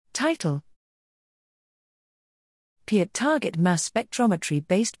Title: PPIAT Target Mass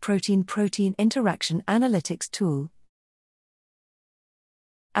Spectrometry-Based Protein-Protein Interaction Analytics Tool.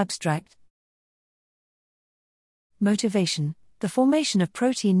 Abstract. Motivation: the formation of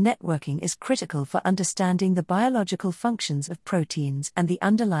protein networking is critical for understanding the biological functions of proteins and the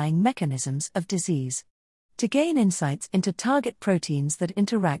underlying mechanisms of disease. To gain insights into target proteins that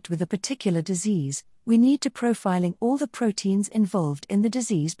interact with a particular disease, we need to profiling all the proteins involved in the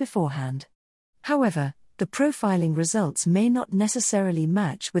disease beforehand. However, the profiling results may not necessarily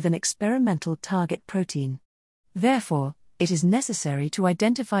match with an experimental target protein. Therefore, it is necessary to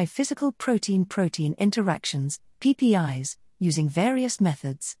identify physical protein-protein interactions, PPIs, using various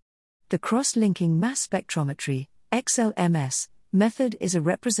methods. The cross-linking mass spectrometry, XLMS, method is a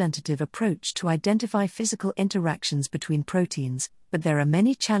representative approach to identify physical interactions between proteins, but there are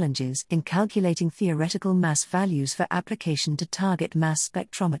many challenges in calculating theoretical mass values for application to target mass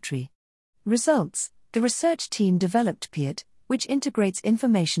spectrometry. Results: the research team developed PPIAT, which integrates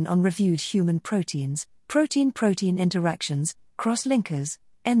information on reviewed human proteins, protein-protein interactions, cross-linkers,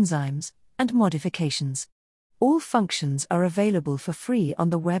 enzymes, and modifications. All functions are available for free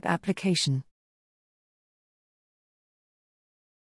on the web application.